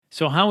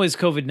So, how is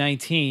COVID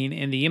 19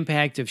 and the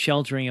impact of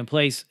sheltering in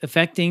place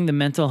affecting the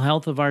mental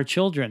health of our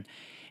children?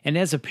 And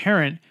as a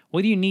parent,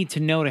 what do you need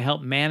to know to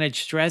help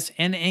manage stress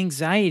and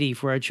anxiety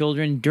for our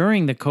children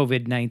during the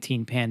COVID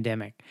 19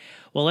 pandemic?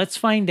 Well, let's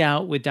find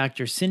out with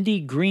Dr.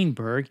 Cindy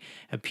Greenberg,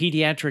 a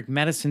pediatric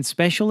medicine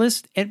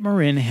specialist at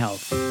Marin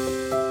Health.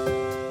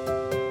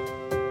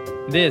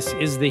 This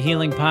is the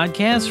Healing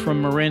Podcast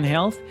from Marin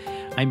Health.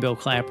 I'm Bill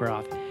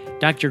Klaproth.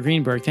 Dr.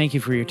 Greenberg, thank you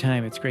for your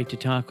time. It's great to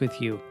talk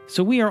with you.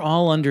 So we are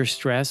all under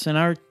stress, and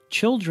our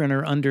children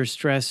are under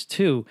stress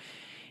too.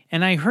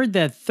 And I heard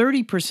that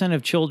 30%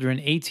 of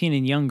children 18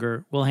 and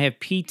younger will have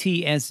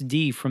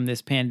PTSD from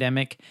this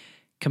pandemic,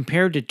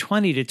 compared to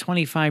 20 to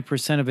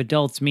 25% of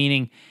adults,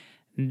 meaning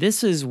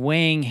this is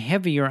weighing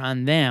heavier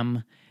on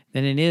them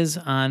than it is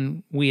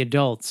on we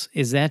adults.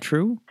 Is that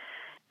true?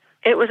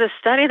 It was a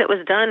study that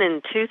was done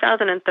in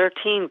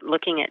 2013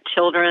 looking at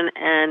children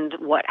and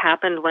what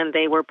happened when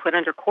they were put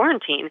under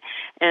quarantine.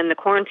 And the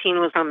quarantine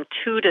was from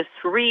 2 to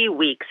 3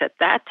 weeks at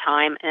that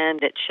time,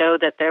 and it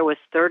showed that there was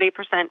 30%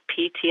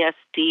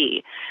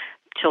 PTSD.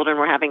 Children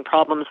were having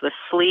problems with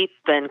sleep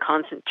and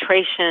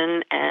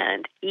concentration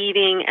and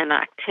eating and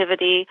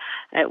activity.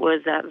 It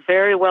was a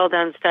very well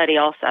done study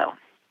also.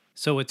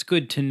 So it's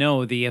good to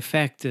know the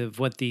effect of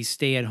what these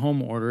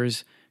stay-at-home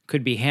orders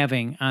could be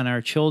having on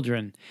our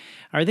children.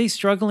 Are they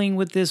struggling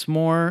with this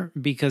more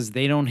because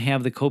they don't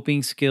have the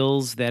coping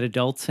skills that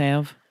adults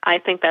have? I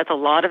think that's a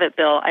lot of it,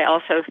 Bill. I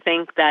also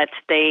think that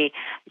they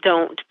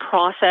don't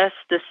process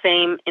the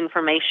same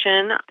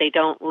information. They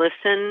don't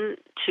listen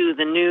to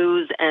the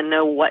news and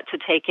know what to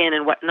take in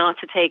and what not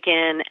to take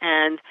in.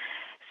 And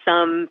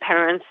some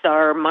parents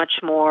are much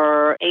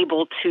more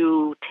able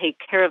to take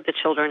care of the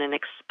children and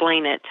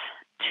explain it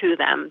to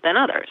them than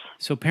others.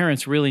 So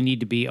parents really need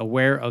to be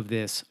aware of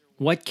this.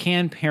 What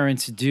can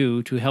parents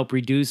do to help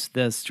reduce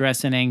the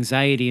stress and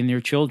anxiety in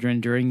their children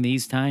during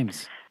these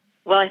times?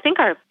 Well, I think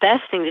our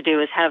best thing to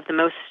do is have the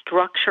most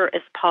structure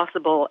as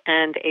possible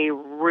and a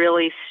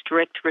really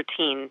strict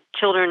routine.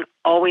 Children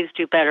always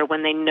do better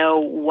when they know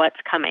what's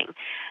coming.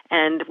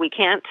 And we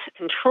can't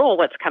control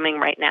what's coming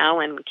right now,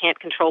 and we can't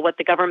control what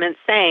the government's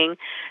saying.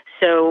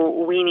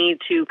 So we need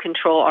to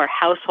control our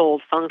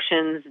household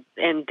functions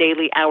and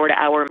daily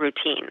hour-to-hour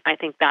routine. I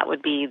think that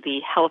would be the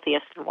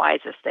healthiest and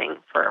wisest thing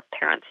for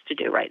parents to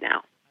do right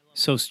now.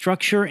 So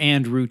structure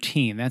and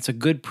routine, that's a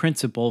good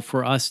principle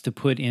for us to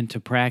put into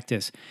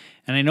practice.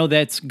 And I know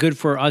that's good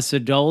for us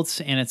adults,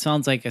 and it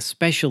sounds like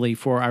especially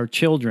for our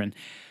children.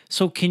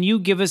 So can you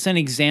give us an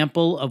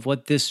example of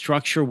what this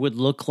structure would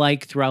look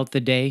like throughout the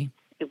day?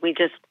 We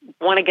just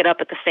want to get up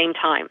at the same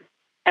time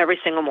every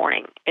single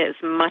morning as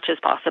much as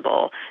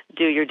possible.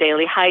 Do your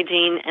daily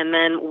hygiene. And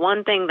then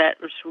one thing that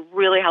is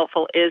really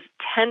helpful is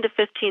 10 to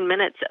 15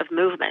 minutes of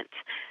movement.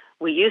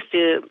 We used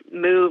to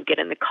move, get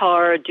in the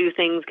car, do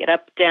things, get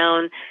up,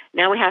 down.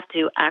 Now we have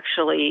to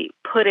actually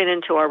put it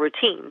into our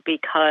routine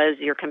because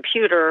your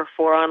computer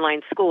for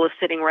online school is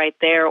sitting right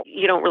there.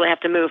 You don't really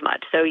have to move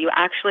much. So you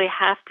actually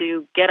have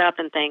to get up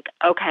and think,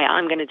 okay,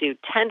 I'm going to do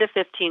 10 to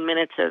 15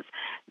 minutes of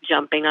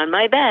jumping on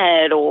my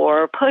bed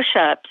or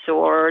push-ups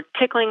or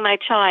tickling my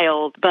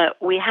child. But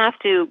we have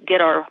to get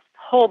our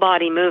whole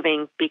body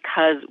moving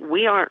because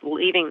we aren't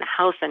leaving the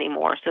house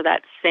anymore. So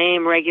that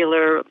same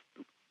regular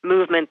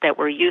movement that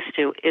we're used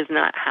to is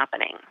not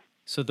happening.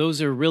 So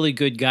those are really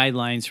good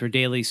guidelines for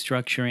daily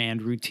structure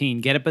and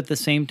routine. Get up at the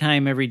same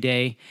time every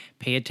day,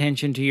 pay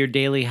attention to your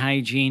daily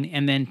hygiene,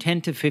 and then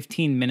 10 to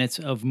 15 minutes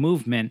of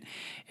movement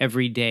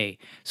every day.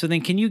 So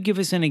then can you give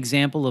us an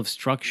example of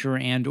structure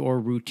and or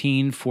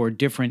routine for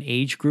different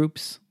age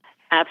groups?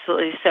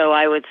 Absolutely. So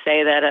I would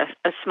say that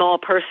a small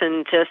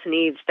person just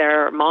needs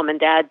their mom and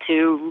dad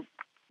to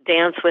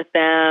dance with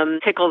them,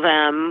 tickle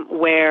them,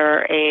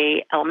 where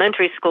a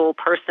elementary school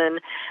person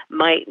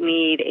might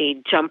need a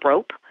jump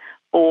rope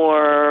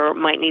or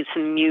might need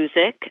some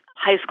music.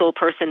 High school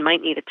person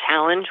might need a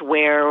challenge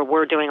where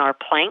we're doing our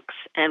planks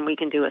and we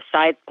can do a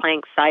side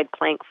plank,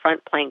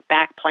 front plank,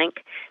 back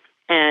plank.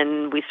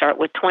 And we start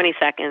with 20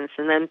 seconds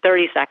and then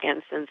 30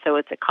 seconds. And so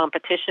it's a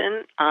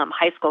competition.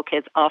 High school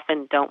kids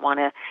often don't want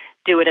to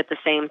do it at the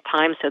same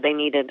time, so they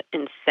need an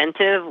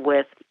incentive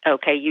with,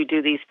 okay, you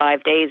do these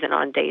 5 days, and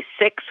on day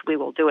 6, we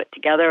will do it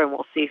together, and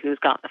we'll see who's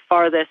got the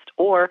farthest.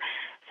 Or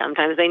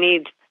sometimes they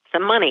need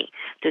some money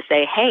to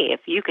say, hey, if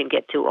you can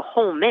get to a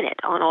whole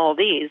minute on all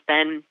these,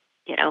 then,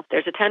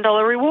 there's a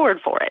 $10 reward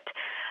for it.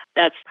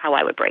 That's how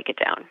I would break it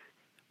down.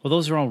 Well,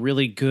 those are all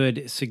really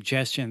good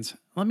suggestions.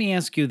 Let me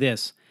ask you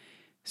this.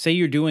 Say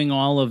you're doing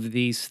all of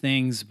these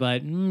things,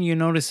 but you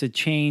notice a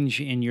change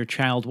in your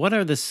child. What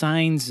are the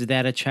signs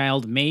that a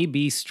child may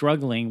be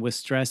struggling with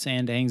stress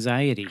and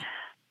anxiety?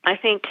 I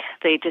think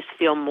they just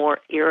feel more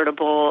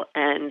irritable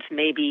and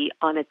maybe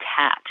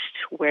unattached,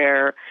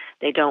 where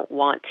they don't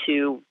want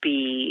to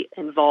be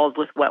involved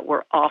with what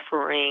we're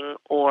offering,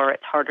 or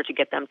it's harder to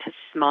get them to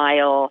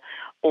smile,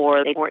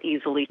 or they more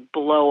easily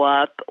blow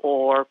up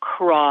or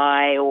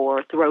cry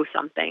or throw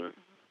something.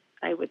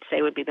 I would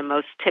say would be the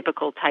most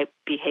typical type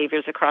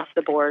behaviors across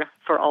the board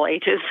for all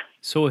ages.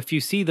 So if you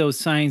see those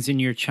signs in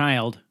your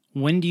child,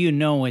 When do you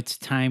know it's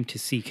time to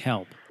seek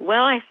help?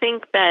 Well, I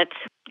think that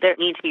there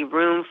needs to be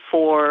room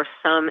for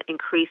some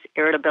increased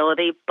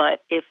irritability,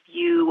 but if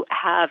you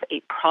have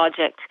a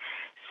project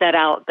set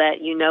out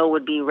that you know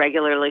would be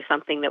regularly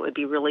something that would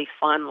be really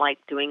fun, like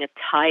doing a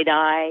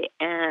tie-dye,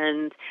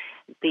 and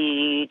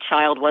the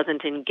child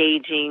wasn't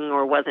engaging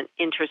or wasn't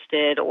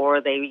interested,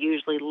 or they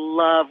usually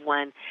love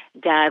when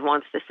dad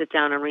wants to sit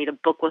down and read a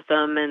book with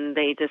them and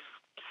they just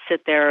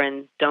sit there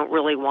and don't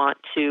really want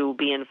to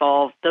be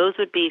involved, those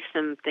would be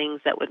some things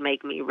that would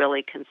make me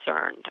really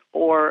concerned.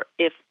 Or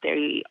if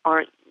they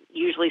aren't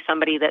usually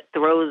somebody that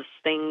throws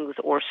things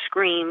or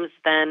screams,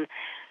 then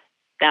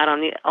that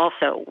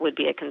also would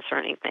be a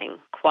concerning thing.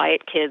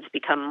 Quiet kids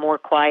become more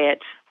quiet.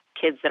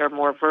 Kids that are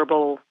more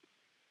verbal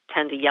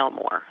tend to yell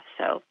more.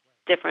 So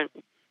different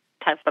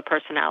types of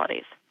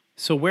personalities.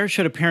 So where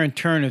should a parent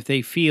turn if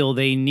they feel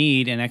they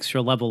need an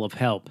extra level of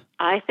help?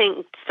 I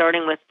think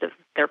starting with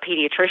their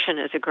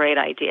pediatrician is a great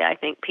idea. I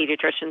think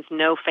pediatricians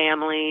know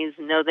families,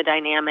 know the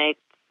dynamic,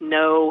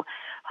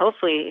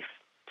 hopefully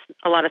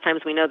a lot of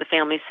times we know the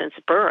family since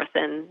birth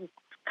and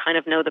kind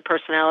of know the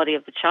personality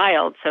of the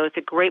child. So it's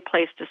a great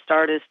place to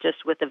start is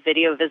just with a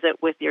video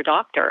visit with your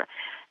doctor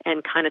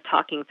and kind of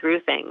talking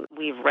through things.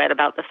 We've read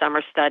about the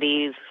summer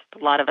studies.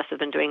 A lot of us have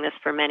been doing this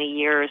for many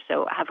years,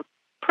 so I have a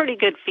pretty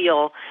good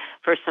feel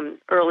for some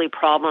early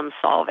problem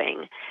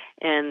solving.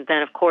 And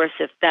then, of course,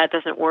 if that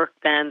doesn't work,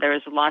 then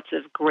there's lots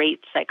of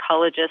great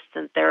psychologists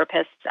and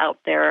therapists out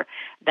there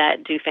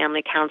that do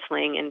family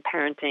counseling and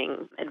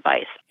parenting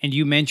advice. And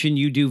you mentioned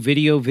you do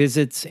video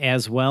visits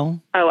as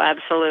well? Oh,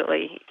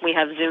 absolutely. We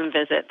have Zoom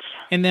visits.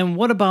 And then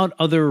what about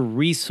other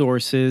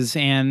resources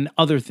and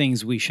other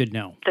things we should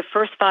know? The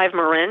First Five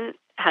Marin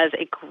has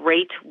a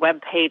great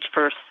webpage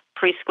for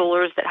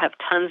preschoolers that have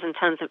tons and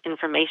tons of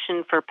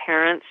information for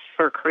parents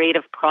for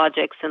creative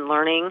projects and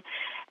learning.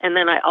 And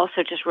then I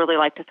also just really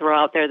like to throw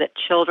out there that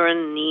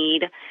children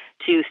need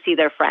to see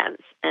their friends.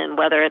 And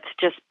whether it's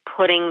just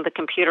putting the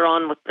computer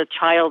on with the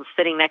child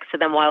sitting next to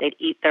them while they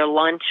eat their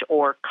lunch,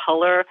 or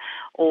color,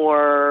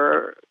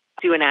 or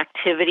do an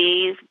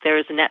activity.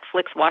 There's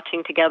Netflix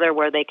watching together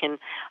where they can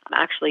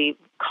actually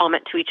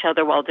comment to each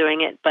other while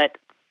doing it, but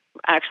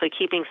actually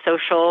keeping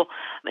social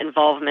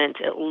involvement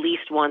at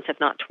least once, if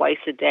not twice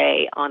a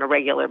day on a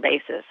regular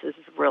basis is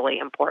really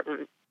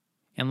important.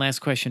 And last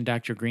question,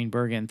 Dr.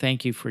 Greenberg, and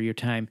thank you for your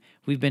time.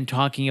 We've been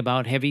talking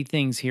about heavy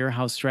things here,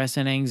 how stress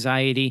and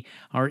anxiety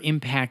are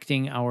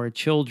impacting our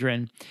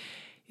children.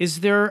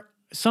 Is there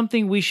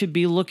something we should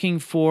be looking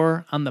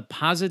for on the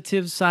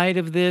positive side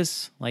of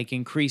this, like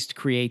increased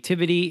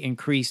creativity,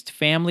 increased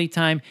family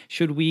time?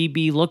 Should we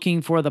be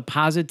looking for the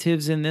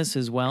positives in this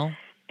as well?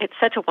 It's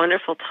such a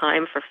wonderful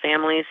time for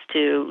families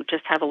to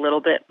just have a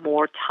little bit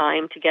more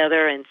time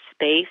together and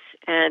space.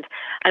 And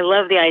I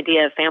love the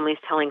idea of families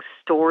telling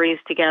stories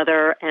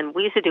together. And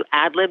we used to do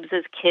ad-libs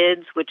as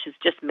kids, which is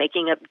just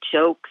making up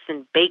jokes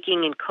and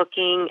baking and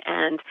cooking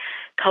and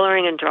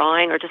coloring and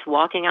drawing, or just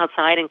walking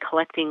outside and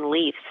collecting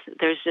leaves.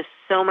 There's just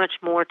so much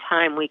more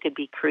time we could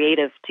be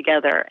creative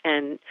together.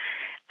 And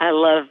I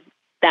love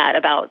that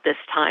about this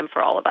time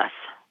for all of us.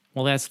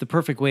 Well, that's the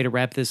perfect way to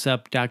wrap this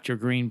up, Dr.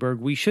 Greenberg.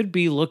 We should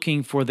be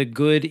looking for the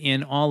good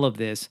in all of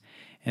this,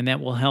 and that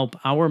will help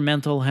our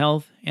mental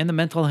health and the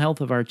mental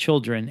health of our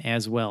children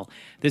as well.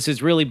 This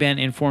has really been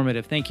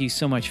informative. Thank you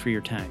so much for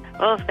your time.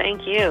 Oh,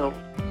 thank you.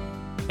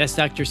 That's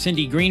Dr.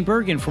 Cindy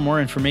Greenberg, and for more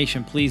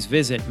information, please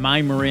visit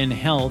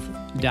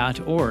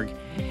mymarinhealth.org.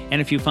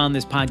 And if you found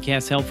this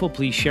podcast helpful,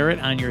 please share it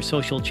on your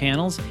social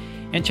channels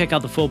and check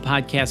out the full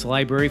podcast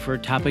library for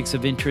topics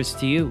of interest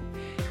to you.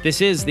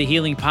 This is the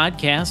Healing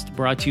Podcast,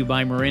 brought to you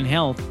by Marin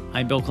Health.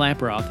 I'm Bill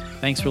Klaproth.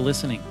 Thanks for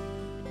listening.